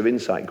greater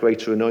insight,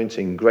 greater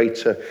anointing,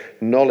 greater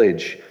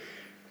knowledge,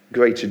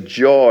 greater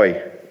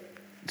joy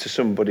to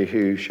somebody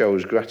who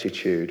shows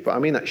gratitude. But I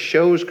mean that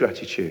shows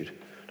gratitude,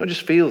 Not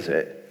just feels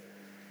it.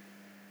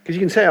 Because you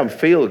can say, I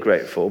feel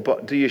grateful,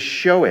 but do you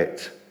show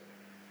it?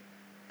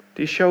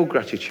 Do you show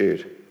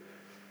gratitude?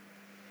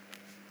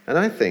 And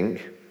I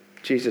think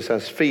Jesus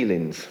has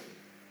feelings.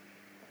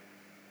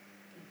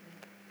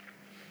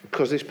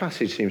 Because this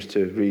passage seems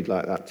to read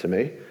like that to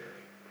me.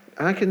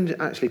 I can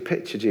actually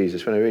picture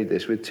Jesus when I read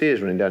this with tears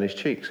running down his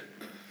cheeks.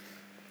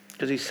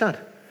 Because he's sad.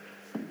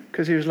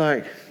 Because he was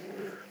like,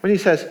 when he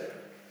says,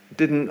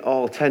 didn't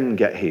all 10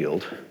 get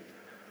healed?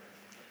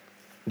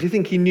 Do you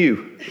think he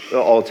knew that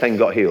all 10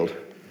 got healed?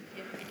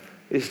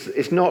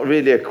 It's not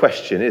really a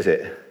question, is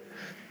it?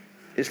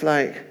 It's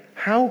like,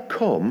 how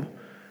come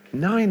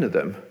 9 of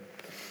them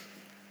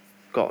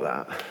got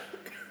that,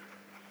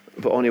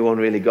 but only 1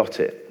 really got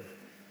it?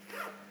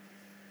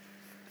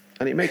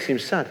 And it makes him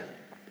sad.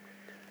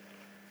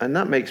 And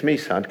that makes me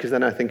sad, because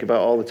then I think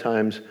about all the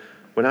times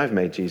when I've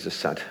made Jesus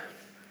sad.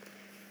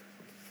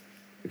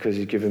 Because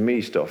he's given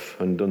me stuff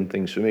and done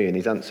things for me, and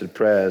he's answered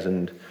prayers,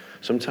 and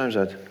sometimes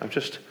I've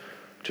just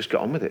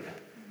got on with it.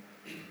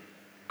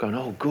 Gone,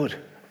 oh, good.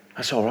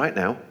 That's all right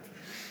now.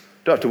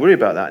 Don't have to worry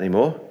about that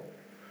anymore.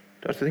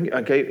 Don't have to think,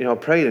 I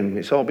prayed and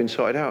it's all been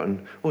sorted out,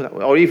 and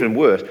or even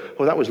worse,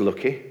 that was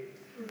lucky.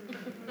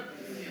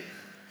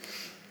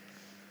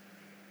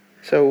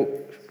 So,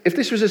 if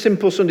this was a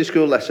simple Sunday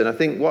school lesson, I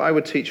think what I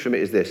would teach from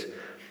it is this.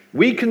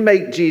 We can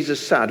make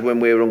Jesus sad when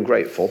we're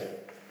ungrateful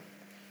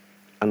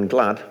and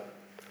glad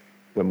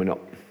when we're not.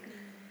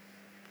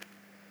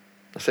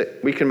 That's it.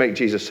 We can make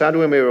Jesus sad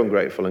when we're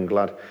ungrateful and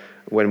glad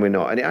when we're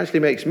not. And it actually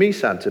makes me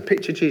sad to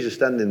picture Jesus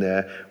standing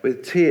there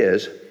with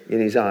tears in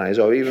his eyes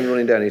or even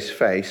running down his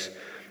face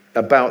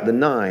about the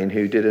 9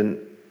 who didn't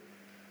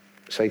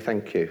say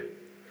thank you.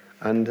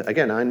 And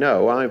again, I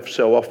know I've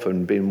so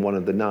often been one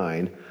of the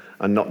 9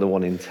 and not the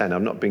 1 in 10.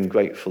 I've not been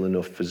grateful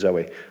enough for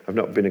Zoe. I've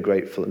not been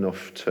grateful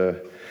enough to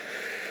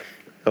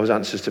those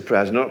answers to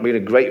prayers. I've not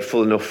been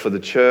grateful enough for the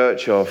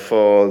church or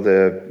for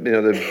the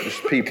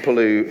people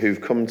who've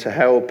come to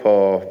help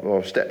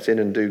or stepped in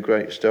and do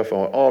great stuff.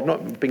 Or I've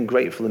not been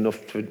grateful enough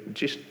for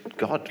just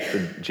God, for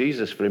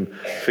Jesus, for him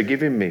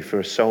forgiving me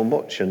for so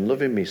much and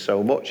loving me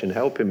so much and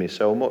helping me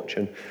so much.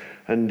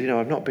 And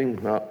I've not been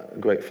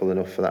grateful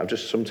enough for that. I've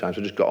just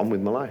got on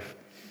with my life.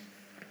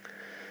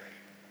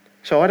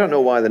 So I don't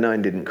know why the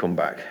 9 didn't come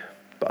back,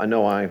 but I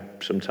know I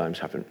sometimes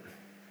haven't.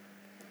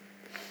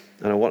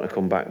 And I want to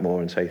come back more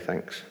and say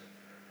thanks.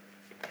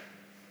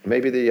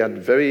 Maybe they had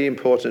very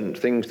important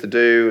things to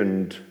do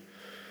and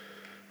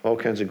all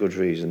kinds of good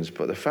reasons,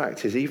 but the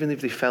fact is, even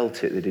if they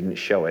felt it, they didn't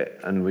show it,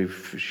 and we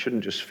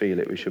shouldn't just feel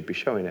it, we should be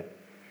showing it.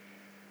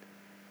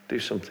 Do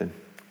something.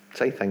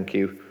 Say thank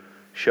you.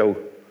 Show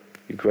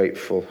you're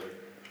grateful,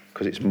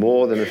 because it's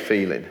more than a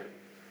feeling.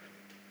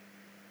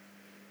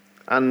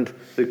 And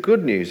the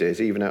good news is,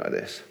 even out of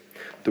this,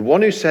 the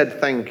one who said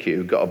thank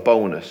you got a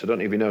bonus. I don't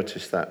know if you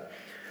noticed that.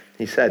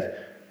 He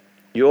said,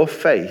 your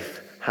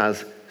faith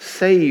has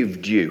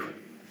saved you.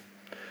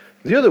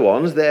 The other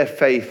ones, their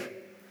faith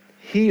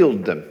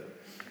healed them.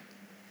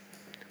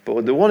 But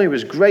with the one who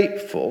was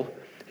grateful,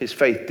 his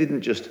faith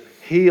didn't just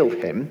heal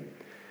him,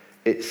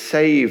 it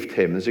saved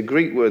him. There's a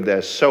Greek word there,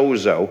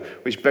 sozo,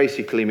 which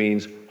basically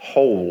means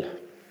whole.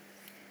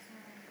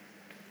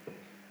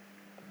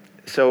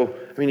 So,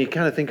 you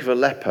kind of think of a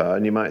leper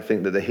and you might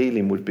think that the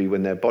healing would be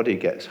when their body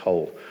gets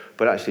whole.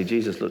 But actually,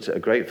 Jesus looked at a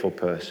grateful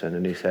person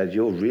and he said,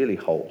 you're really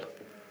whole.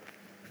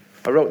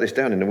 I wrote this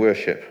down in the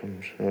worship.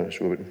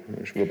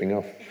 It's rubbing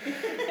off.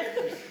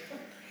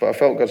 But I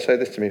felt God say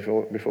this to me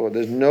before.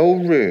 There's no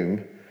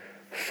room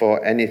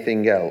for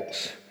anything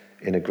else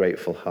in a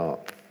grateful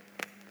heart.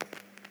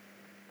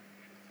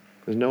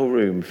 There's no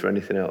room for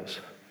anything else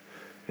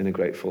in a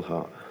grateful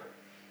heart.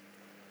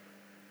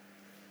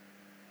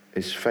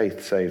 His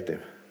faith saved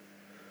him.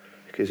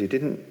 Because he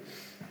didn't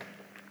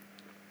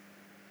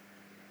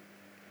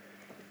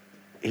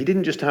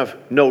just have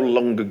no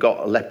longer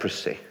got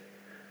leprosy.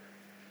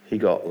 He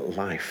got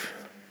life.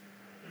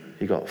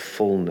 He got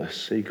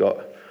fullness. He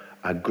got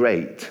a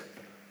great,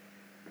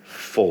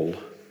 full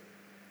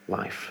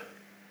life.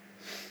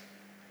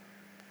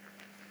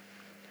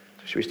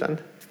 Should we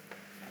stand?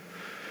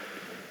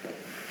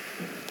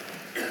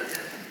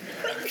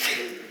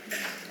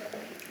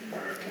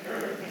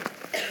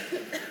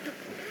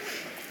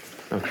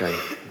 Okay.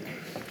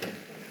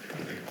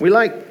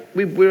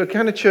 We're a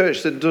kind of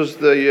church that does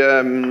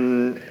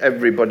the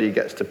everybody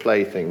gets to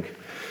play thing.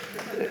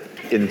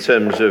 In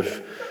terms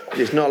of,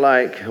 it's not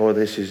like,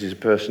 this is a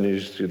person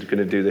who's going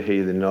to do the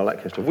healing and all that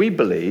kind of stuff. We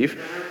believe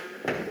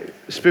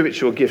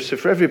spiritual gifts are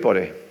for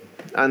everybody.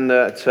 And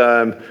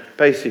that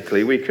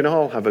basically we can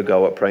all have a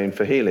go at praying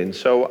for healing.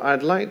 So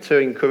I'd like to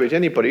encourage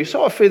anybody who's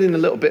sort of feeling a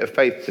little bit of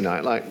faith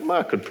tonight, like,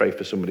 I could pray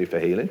for somebody for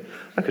healing.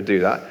 I could do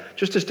that.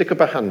 Just to stick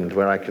up a hand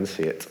where I can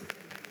see it.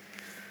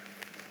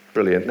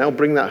 Brilliant. Now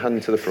bring that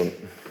hand to the front.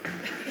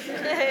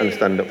 And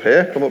stand up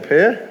here. Come up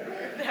here.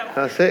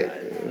 That's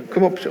it.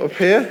 Come up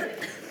here.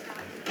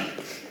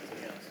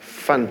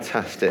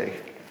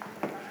 Fantastic.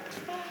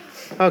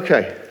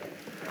 Okay.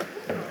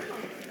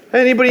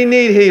 Anybody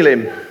need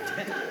healing?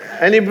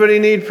 Anybody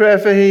need prayer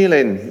for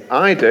healing?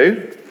 I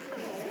do.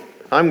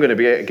 I'm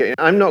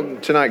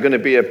not tonight going to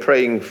be a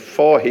praying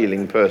for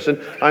healing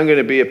person. I'm going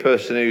to be a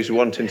person who's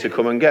wanting to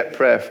come and get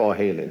prayer for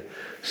healing.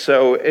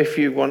 So if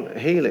you want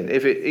healing,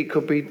 if it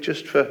could be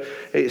just for,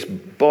 it's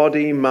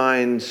body,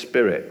 mind,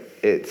 spirit,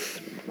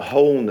 it's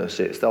wholeness,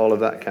 it's all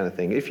of that kind of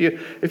thing. If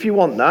you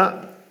want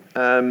that,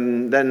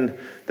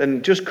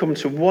 then just come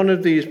to one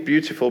of these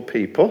beautiful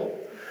people.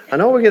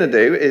 And all we're going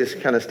to do is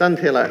kind of stand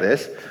here like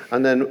this,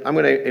 and then I'm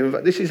going to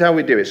invite, this is how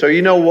we do it. So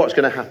you know what's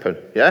going to happen,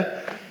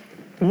 yeah?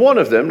 One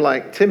of them,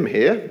 like Tim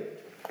here,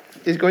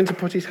 is going to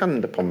put his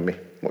hand upon me.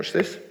 Watch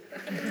this.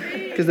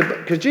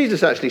 Because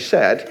Jesus actually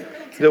said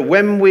that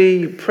when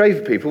we pray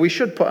for people, we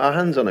should put our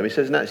hands on them. He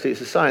says, and actually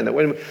it's a sign that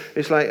when,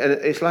 it's like,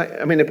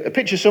 I mean, a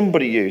picture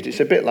somebody used,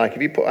 it's a bit like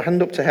if you put a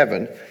hand up to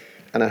heaven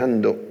and a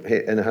hand up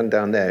here and a hand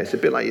down there, it's a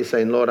bit like you're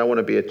saying, Lord, I want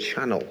to be a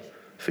channel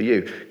for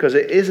you. Because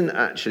it isn't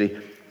actually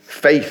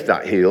faith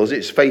that heals,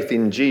 it's faith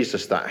in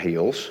Jesus that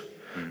heals.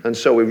 And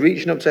so we're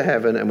reaching up to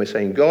heaven and we're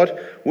saying, God,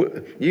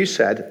 you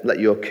said, let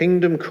your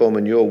kingdom come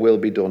and your will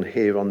be done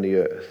here on the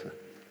earth.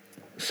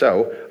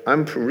 So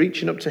I'm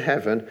reaching up to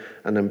heaven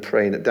and I'm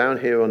praying that down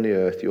here on the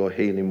earth, your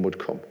healing would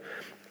come.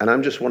 And I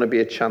just want to be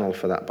a channel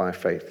for that by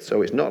faith.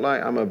 So it's not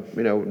like I'm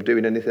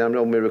doing anything. I'm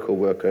no miracle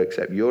worker,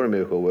 except you're a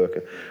miracle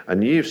worker.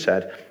 And you've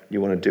said you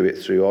want to do it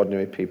through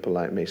ordinary people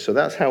like me. So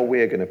that's how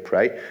we're going to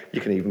pray.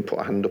 You can even put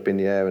a hand up in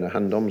the air and a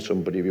hand on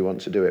somebody if you want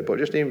to do it. But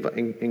just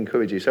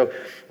encourage you. So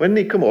when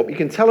they come up, you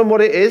can tell them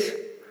what it is.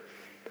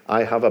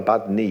 I have a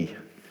bad knee.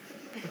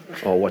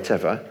 Or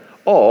whatever.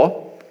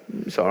 Or,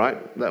 it's all right.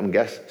 Let them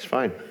guess. It's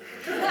fine.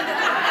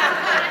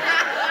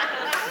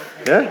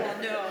 Yeah?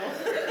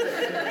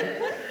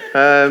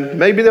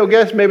 Maybe they'll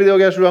guess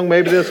wrong,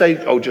 maybe they'll say,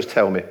 oh, just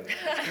tell me.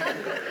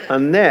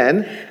 And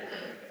then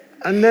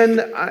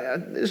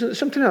there's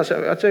something else.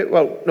 I'd say,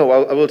 well, no,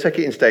 I will take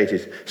it in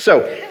stages.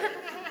 So,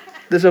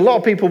 there's a lot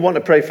of people want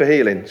to pray for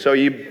healing. So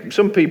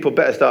some people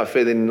better start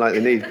feeling like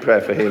they need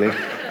prayer for healing.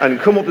 And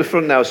come up the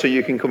front now so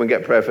you can come and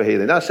get prayer for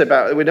healing.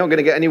 We're not going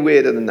to get any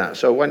weirder than that.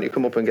 So why don't you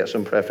come up and get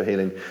some prayer for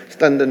healing?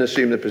 Stand and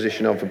assume the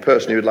position of a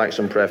person who would like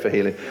some prayer for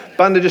healing.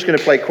 Band are just going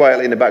to play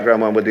quietly in the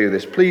background while we do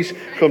this. Please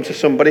come to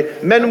somebody.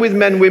 Men with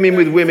men, women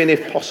with women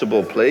if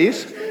possible,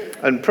 please.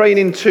 And praying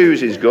in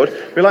twos is good.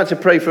 We like to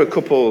pray for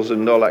couples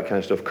and all that kind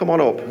of stuff. Come on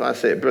up.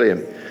 That's it.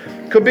 Brilliant.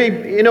 Could be,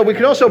 we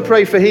can also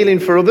pray for healing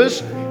for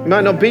others. It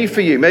might not be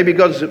for you. Maybe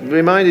God's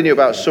reminding you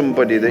about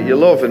somebody that you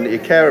love and that you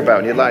care about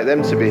and you'd like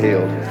them to be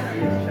healed.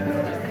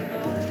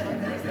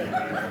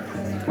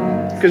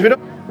 Because we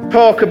don't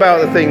talk about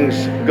the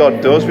things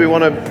God does. We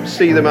want to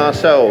see them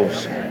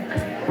ourselves.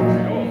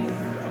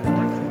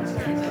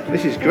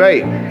 This is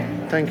great.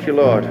 Thank you,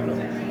 Lord.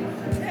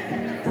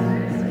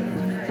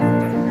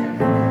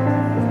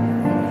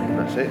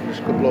 That's it. There's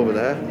a couple over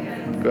there.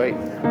 Great.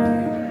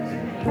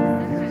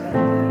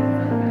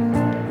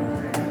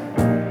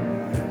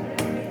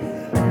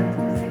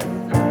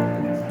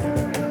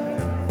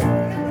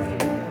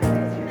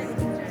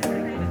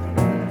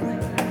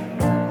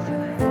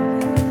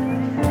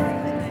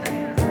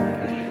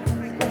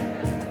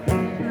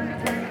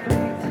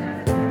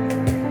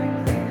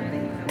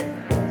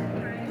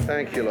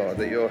 Thank you, Lord,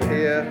 that you're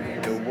here,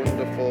 you're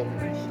wonderful,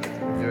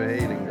 you're a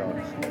healing God.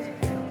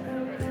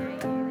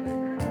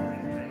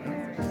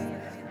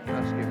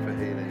 Ask Him for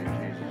healing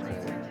in Jesus'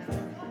 name.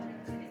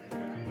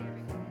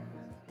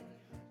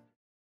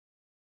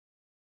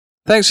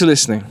 Thanks for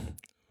listening.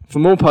 For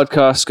more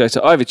podcasts, go to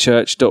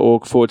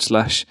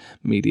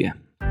ivychurch.org/media.